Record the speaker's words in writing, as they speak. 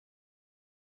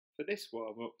For this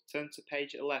warm-up, turn to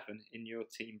page 11 in your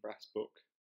Team Brass book.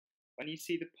 When you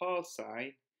see the pause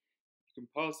sign, you can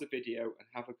pause the video and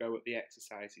have a go at the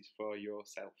exercises for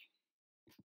yourself.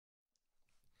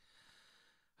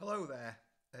 Hello there.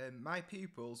 My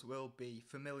pupils will be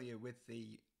familiar with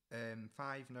the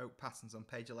 5-note patterns on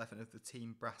page 11 of the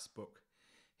Team Brass book.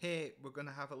 Here we're going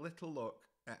to have a little look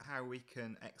at how we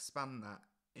can expand that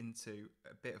into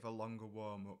a bit of a longer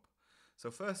warm-up.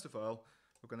 So first of all,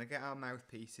 we're going to get our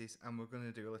mouthpieces and we're going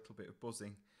to do a little bit of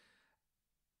buzzing.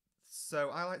 So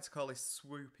I like to call this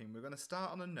swooping. We're going to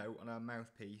start on a note on our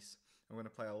mouthpiece. We're going to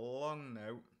play a long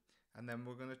note and then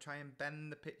we're going to try and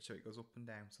bend the pitch so it goes up and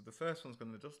down. So the first one's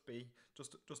going to just be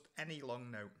just any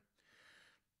long note.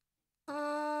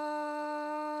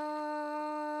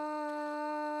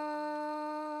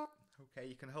 Okay,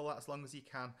 you can hold that as long as you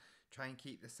can. Try and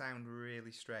keep the sound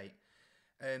really straight.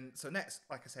 So next,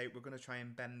 like I say, we're going to try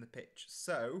and bend the pitch.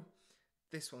 So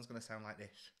this one's going to sound like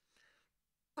this.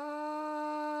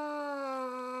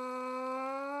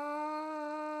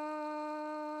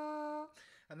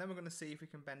 And then we're going to see if we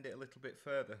can bend it a little bit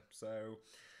further. So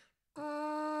we're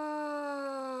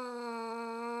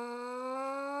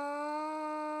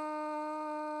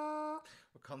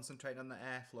concentrating on the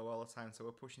airflow all the time, so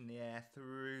we're pushing the air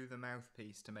through the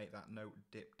mouthpiece to make that note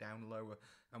dip down lower,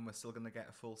 and we're still going to get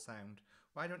a full sound.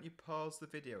 Why don't you pause the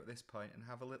video at this point and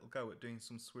have a little go at doing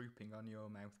some swooping on your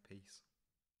mouthpiece.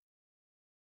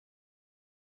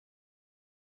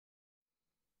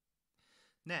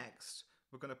 Next,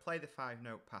 we're going to play the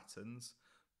 5-note patterns,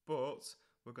 but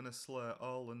we're going to slur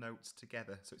all the notes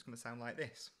together, so it's going to sound like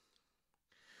this.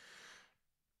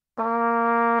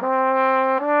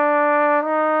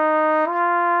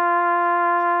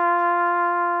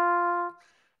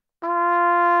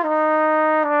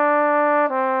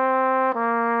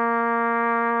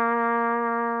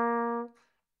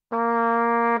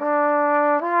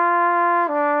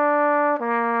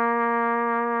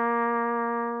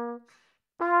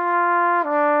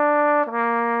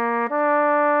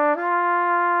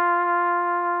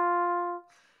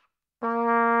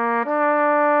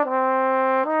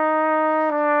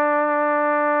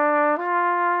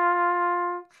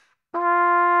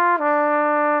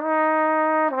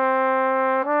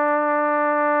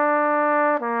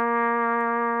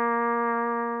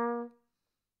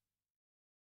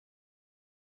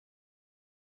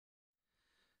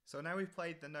 So now we've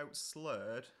played the notes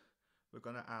slurred, we're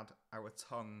going to add our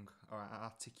tongue, or our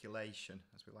articulation,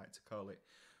 as we like to call it.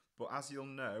 But as you'll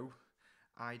know,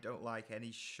 I don't like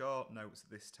any short notes at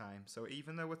this time. So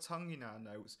even though we're tonguing our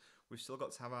notes, we've still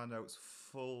got to have our notes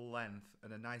full length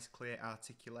and a nice clear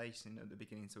articulation at the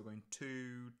beginning. So we're going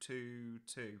 2, 2,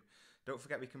 2. Don't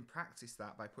forget we can practice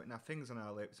that by putting our fingers on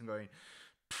our lips and going.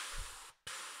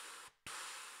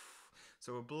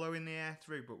 So we're blowing the air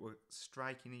through, but we're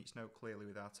striking each note clearly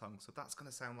with our tongue. So that's going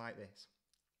to sound like this.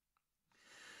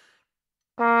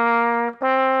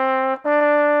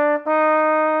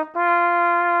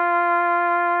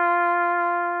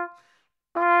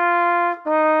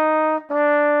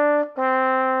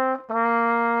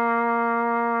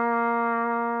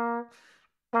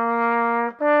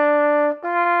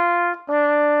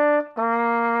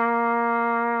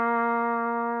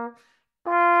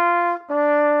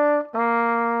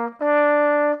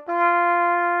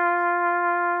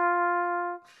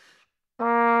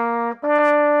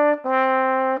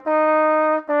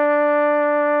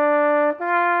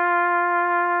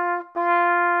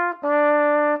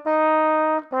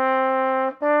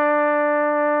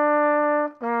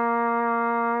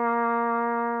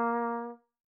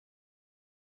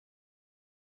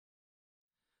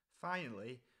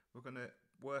 Finally, we're going to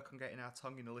work on getting our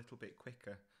tongue in a little bit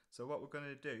quicker. So what we're going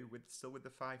to do, still with the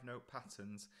 5-note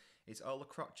patterns, is all the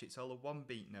crotchets, all the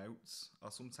 1-beat notes,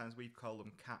 or sometimes we've called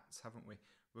them cats, haven't we?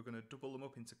 We're going to double them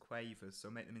up into quavers, so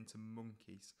make them into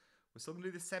monkeys. We're still going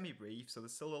to do the semi-brief, so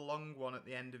there's still a long one at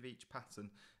the end of each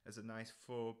pattern as a nice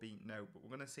 4-beat note, but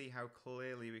we're going to see how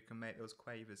clearly we can make those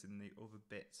quavers in the other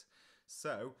bits.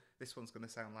 So this one's going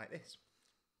to sound like this.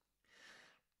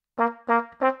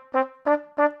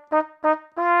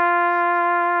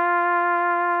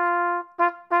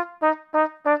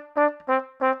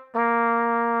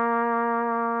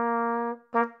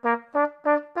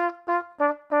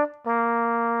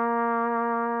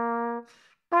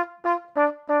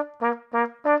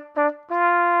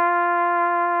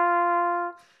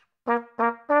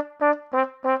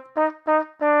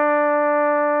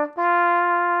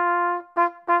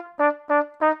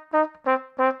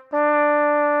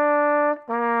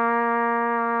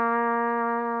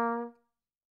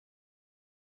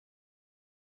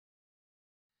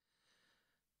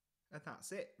 And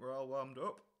that's it, we're all warmed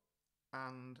up.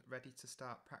 and ready to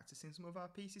start practicing some of our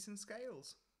pieces and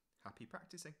scales. Happy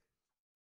practicing!